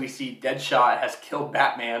 Yeah, so we see Deadshot has killed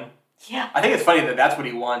Batman. Yeah. I think it's funny that that's what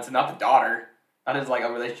he wants, and not the daughter. Not his, like, a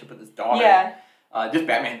relationship with his daughter. Yeah. Just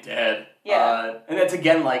Batman dead. Yeah. And that's,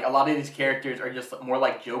 again, like, a lot of these characters are just more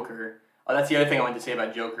like Joker. That's the other thing I wanted to say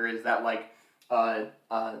about Joker is that, like,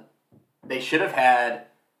 they should have had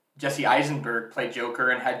Jesse Eisenberg play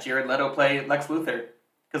Joker and had Jared Leto play Lex Luthor.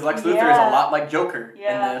 Because Lex Luthor is a lot like Joker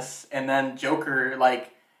in this. And then Joker, like,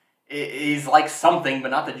 he's like something,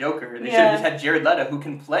 but not the Joker. They should have just had Jared Leto, who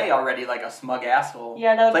can play already like a smug asshole.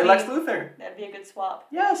 Yeah, play Lex Luthor. That'd be a good swap.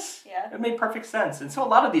 Yes. Yeah. It made perfect sense. And so a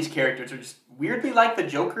lot of these characters are just weirdly like the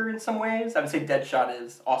Joker in some ways. I would say Deadshot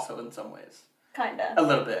is also in some ways. Kinda. A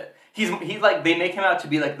little bit. He's like, they make him out to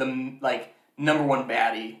be like the, like, number one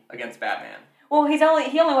baddie against Batman. Well, he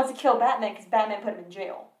only wants to kill Batman because Batman put him in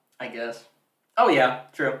jail. I guess. Oh yeah,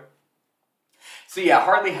 true. So yeah,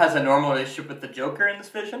 Harley has a normal relationship with the Joker in this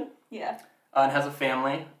vision. Yeah. And has a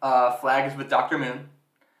family. Flag is with Dr. Moon.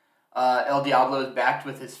 El Diablo is backed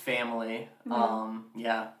with his family. Mm-hmm.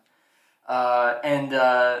 And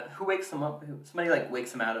who wakes him up? Somebody, like,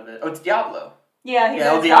 wakes him out of it. Oh, it's Diablo. Yeah,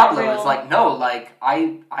 El Diablo is like, no, like,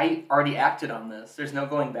 I already acted on this. There's no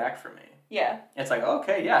going back for me. Yeah. It's like,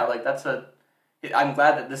 okay, yeah, like, I'm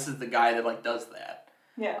glad that this is the guy that, like, does that.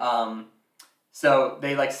 Yeah. So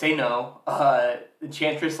they, like, say no.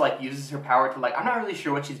 Enchantress, like, uses her power to, like, I'm not really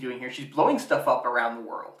sure what she's doing here. She's blowing stuff up around the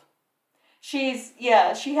world. She has,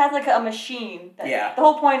 like, a machine. The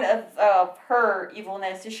whole point of her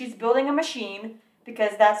evilness is she's building a machine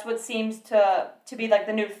because that's what seems to be, like,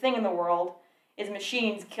 the new thing in the world. Is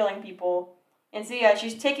machines killing people. And so, yeah,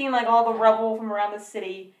 she's taking, like, all the rubble from around the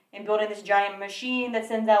city and building this giant machine that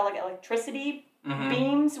sends out, like, electricity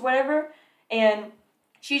beams, whatever. And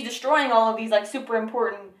she's destroying all of these, like, super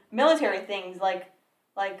important military things, like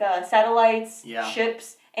satellites,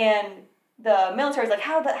 ships, and the military's like,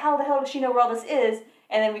 how the hell does she know where all this is?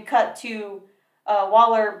 And then we cut to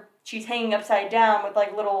Waller. She's hanging upside down with,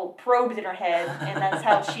 like, little probes in her head, and that's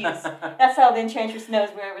how the Enchantress knows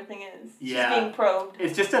where everything is. She's being probed.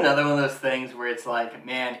 It's just another one of those things where it's like,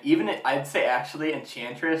 man, I'd say actually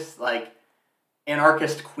Enchantress, like,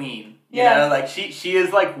 anarchist queen. You know, like, she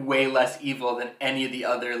is, like, way less evil than any of the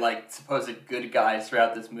other, like, supposed good guys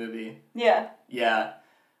throughout this movie. Yeah. Yeah.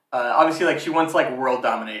 Obviously, like, she wants, like, world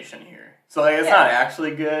domination here. So, like, it's not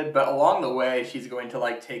actually good, but along the way, she's going to,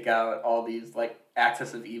 like, take out all these, like,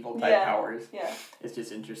 axis of evil type powers. Yeah. It's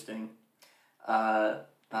just interesting.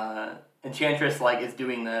 Enchantress, like, is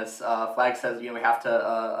doing this. Flag says, we have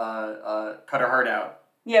to cut her heart out.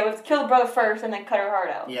 Yeah, we have to kill the brother first and then cut her heart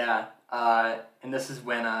out. Yeah. And this is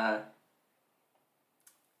when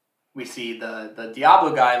we see the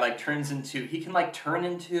Diablo guy, like, turn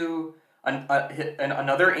into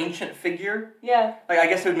another ancient figure. Yeah. Like, I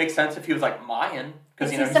guess it would make sense if he was, like, Mayan.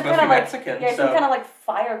 Because, he's supposed to be like, Mexican. Yeah, he's some kind of, like,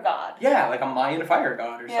 fire god. Yeah, like a Mayan fire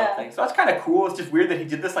god or something. So that's kind of cool. It's just weird that he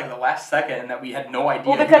did this, like, the last second and that we had no idea.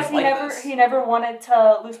 Well, because he never wanted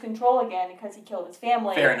to lose control again because he killed his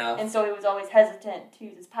family. Fair enough. And so he was always hesitant to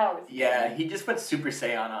use his powers. Yeah, he just went Super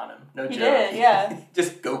Saiyan on him. No joke. He did, yeah.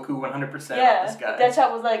 Just Goku 100% on this guy.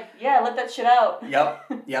 Deadshot was like, yeah, let that shit out.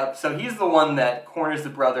 Yep. So he's the one that corners the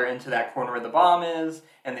brother into that corner where the bomb is,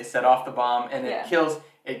 and they set off the bomb, and it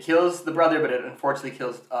kills the brother, but it unfortunately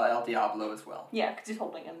kills El Diablo as well. Yeah, because he's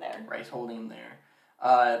holding him there. Right, he's holding him there.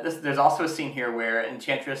 There's also a scene here where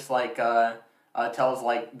Enchantress, like, tells,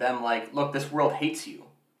 like, them, like, look, this world hates you.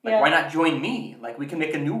 Like, why not join me? Like, we can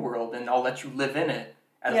make a new world, and I'll let you live in it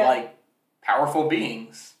as, like, powerful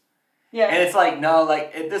beings. Yeah. And it's like, no,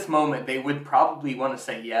 like, at this moment, they would probably want to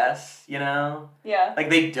say yes, you know? Yeah.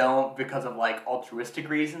 Like, they don't because of, like, altruistic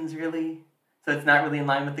reasons, really. So it's not really in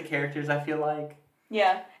line with the characters, I feel like.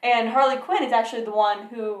 Yeah, and Harley Quinn is actually the one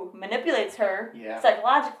who manipulates her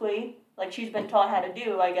psychologically, like she's been taught how to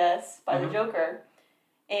do, I guess, by the Joker.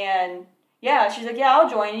 And she's like, I'll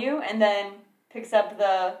join you, and then picks up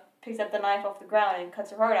the knife off the ground and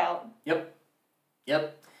cuts her heart out. Yep.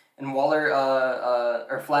 And Waller,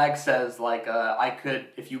 or Flag says, like, I could,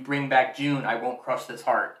 if you bring back June, I won't crush this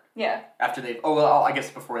heart. Yeah. After they've, I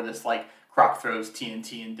guess before this, like, Croc throws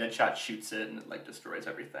TNT and Deadshot shoots it and it, like, destroys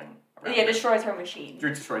everything. Yeah, destroys her machine.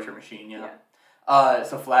 Destroys her machine, yeah.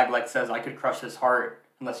 So Flag, like, says, I could crush this heart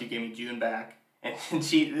unless you gave me June back. And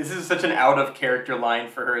this is such an out-of-character line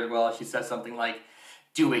for her as well. She says something like,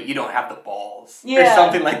 do it, you don't have the balls. Yeah. Or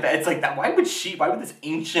something like that. It's like that. Why would this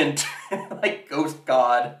ancient, like, ghost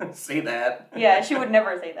god say that? Yeah, she would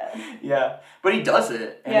never say that. Yeah. But he does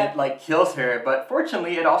it, and it, like, kills her. But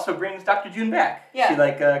fortunately, it also brings Dr. June back. Yeah. She,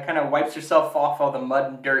 like, kind of wipes herself off all the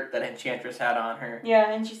mud and dirt that Enchantress had on her.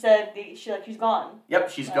 Yeah, and she said, she's gone. Yep,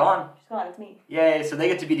 she's gone. She's gone, it's me. Yay, so they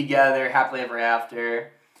get to be together, happily ever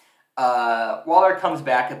after. Waller comes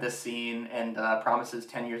back at this scene and promises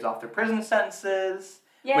 10 years off their prison sentences.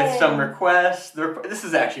 Yay. With some requests. This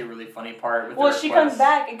is actually a really funny part. With the she comes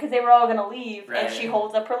back because they were all going to leave, right. and she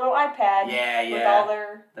holds up her little iPad. With all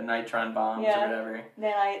their... The nitron bombs or whatever.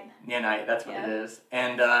 Nanite, that's what it is.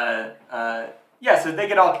 And, so they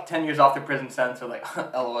get all 10 years off their prison sentence. They're like,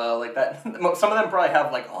 LOL, like that. Some of them probably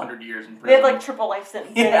have, like, 100 years in prison. They have, like, triple life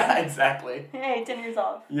sentences. Yeah, exactly. Hey, 10 years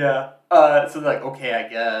off. Yeah. So they're like, okay, I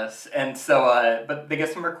guess. And so, but they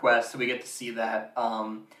get some requests, so we get to see that.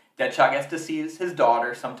 Deadshot gets to see his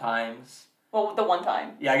daughter sometimes. Well, the one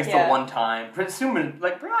time. Yeah, I guess the one time. Assuming,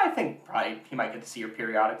 like, I think probably he might get to see her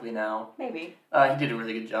periodically now. Maybe. He did a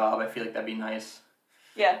really good job. I feel like that'd be nice.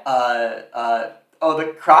 Yeah.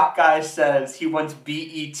 The Croc guy says he wants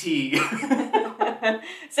BET.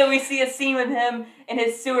 So we see a scene with him in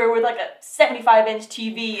his sewer with, like, a 75-inch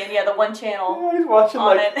TV and, the one channel. Yeah, he's watching,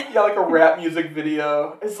 like a rap music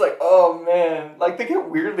video. It's like, oh, man. Like, they get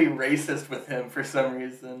weirdly racist with him for some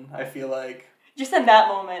reason, I feel like. Just in that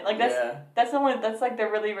moment. Like, that's like, the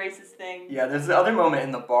really racist thing. Yeah, there's the other moment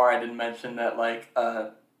in the bar I didn't mention that, like,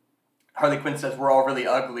 Harley Quinn says we're all really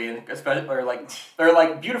ugly, and especially, or they're,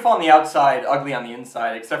 like, beautiful on the outside, ugly on the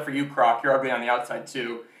inside, except for you, Croc, you're ugly on the outside,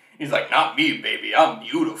 too. He's like, not me, baby, I'm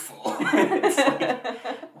beautiful. It's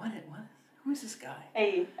like, what? Who is this guy?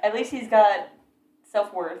 Hey, at least he's got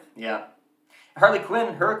self-worth. Yeah. Harley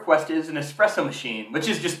Quinn, her request is an espresso machine, which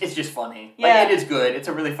is it's just funny. Yeah. Like, it is good. It's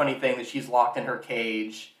a really funny thing that she's locked in her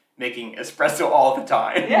cage, making espresso all the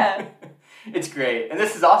time. Yeah. It's great. And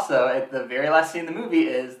this is also, at the very last scene in the movie,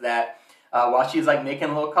 is that while she's, like, making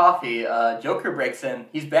a little coffee, Joker breaks in.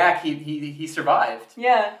 He's back. He survived.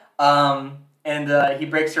 Yeah. And he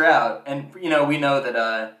breaks her out. And, we know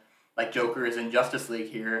that, like, Joker is in Justice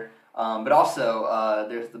League here. But also,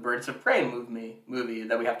 there's the Birds of Prey movie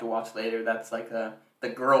that we have to watch later. That's, like, the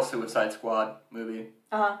Girl Suicide Squad movie.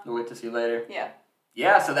 Uh-huh. We'll wait to see later. Yeah.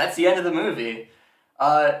 Yeah, so that's the end of the movie.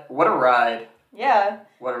 What a ride. Yeah.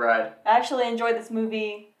 What a ride. I actually enjoyed this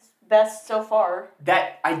movie best so far.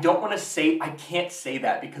 That, I can't say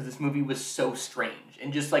that because this movie was so strange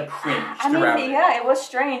and just, like, cringe throughout it. Yeah, it was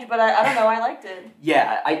strange, but I don't know, I liked it.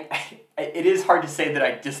 Yeah, it is hard to say that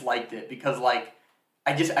I disliked it because, like,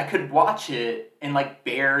 I could watch it and, like,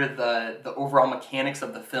 bear the overall mechanics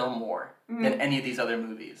of the film more than any of these other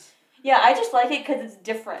movies. Yeah, I just like it because it's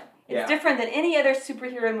different. It's Yeah. different than any other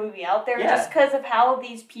superhero movie out there, Yeah. just because of how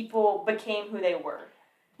these people became who they were.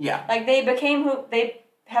 Yeah. Like, they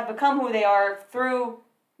have become who they are through,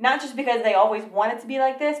 not just because they always wanted to be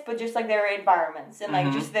like this, but just, like, their environments and,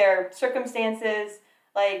 like, just their circumstances.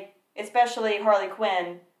 Like, especially Harley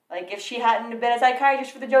Quinn. Like, if she hadn't been a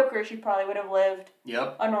psychiatrist for the Joker, she probably would have lived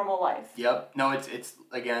a normal life. Yep. No, it's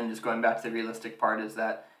again, just going back to the realistic part is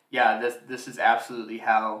that, yeah, this is absolutely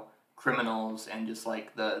how criminals and just,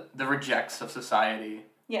 like, the rejects of society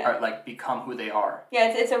are, like, become who they are.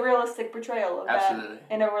 Yeah, it's a realistic portrayal of Absolutely. that.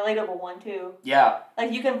 And a relatable one, too. Yeah.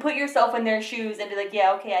 Like, you can put yourself in their shoes and be like,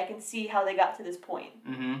 yeah, okay, I can see how they got to this point.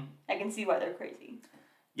 Mm-hmm. I can see why they're crazy.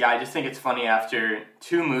 Yeah, I just think it's funny after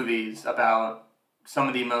 2 movies about some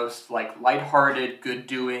of the most, like, lighthearted,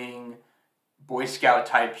 good-doing, Boy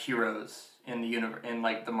Scout-type heroes in the in,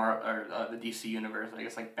 like, the DC universe. I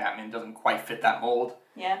guess, like, Batman doesn't quite fit that mold.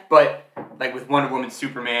 Yeah. But, like, with Wonder Woman,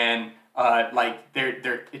 Superman, like,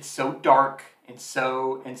 it's so dark and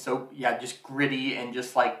so just gritty and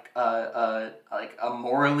just, like a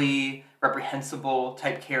morally reprehensible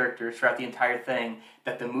type characters throughout the entire thing,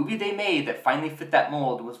 that the movie they made that finally fit that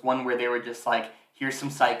mold was one where they were just like, here's some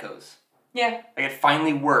psychos. Yeah. Like, it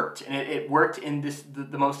finally worked, and it worked in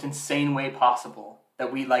the most insane way possible. That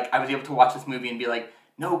I was able to watch this movie and be like,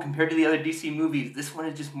 no, compared to the other DC movies, this one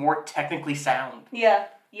is just more technically sound. Yeah.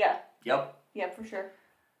 Yep. Yeah, for sure.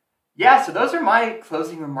 Yeah, so those are my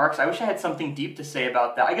closing remarks. I wish I had something deep to say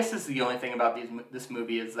about that. I guess this is the only thing about this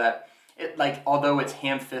movie is that, it, like, although it's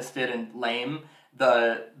ham-fisted and lame,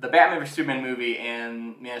 the Batman vs Superman movie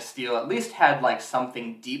and Man of Steel at least had like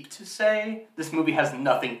something deep to say. This movie has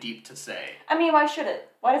nothing deep to say. I mean, why should it?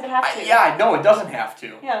 Why does it have to? Yeah, no, it doesn't have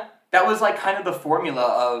to. Yeah. That was like kind of the formula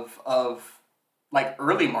of like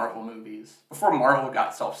early Marvel movies before Marvel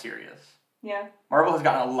got self-serious. Yeah. Marvel has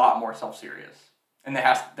gotten a lot more self-serious, and there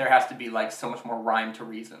has to be like so much more rhyme to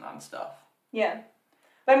reason on stuff. Yeah.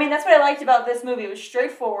 But I mean, that's what I liked about this movie. It was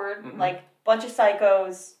straightforward, like bunch of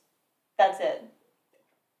psychos. That's it.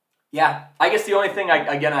 Yeah, I guess the only thing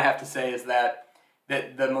I have to say is that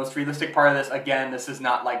the most realistic part of this, again, this is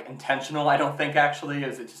not like intentional. I don't think actually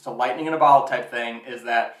is it just a lightning in a bottle type thing. Is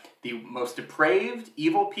that the most depraved,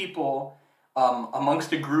 evil people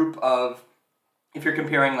amongst a group of, if you're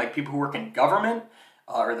comparing like people who work in government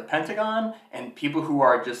or the Pentagon and people who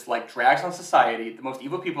are just like drags on society, the most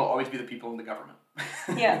evil people will always be the people in the government.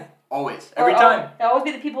 Yeah. Always. Every time. They'll always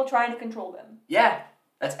be the people trying to control them. Yeah.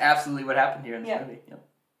 That's absolutely what happened here in this movie. Yep.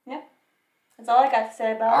 Yeah. That's all I got to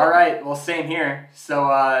say about it. All right. Well, same here. So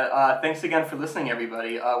thanks again for listening,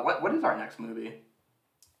 everybody. What is our next movie?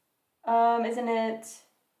 Isn't it...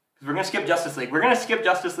 Because we're going to skip Justice League. We're going to skip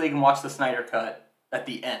Justice League and watch the Snyder Cut at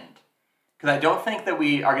the end. Because I don't think that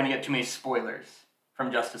we are going to get too many spoilers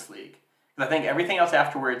from Justice League. Because I think everything else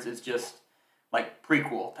afterwards is just like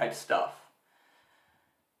prequel type stuff.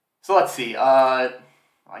 So let's see. I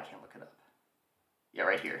can't look it up. Yeah,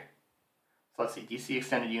 right here. So let's see. DC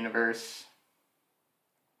Extended Universe.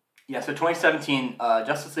 Yeah, so 2017,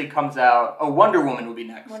 Justice League comes out. Oh, Wonder Woman will be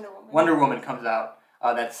next. Wonder Woman comes out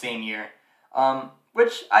that same year.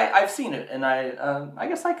 Which I've seen it, and I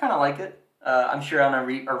guess I kind of like it. I'm sure on a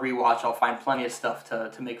rewatch I'll find plenty of stuff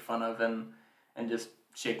to make fun of and just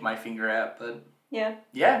shake my finger at. But yeah.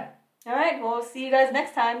 Yeah. All right. Well, see you guys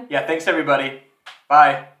next time. Yeah. Thanks everybody.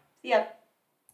 Bye. See ya.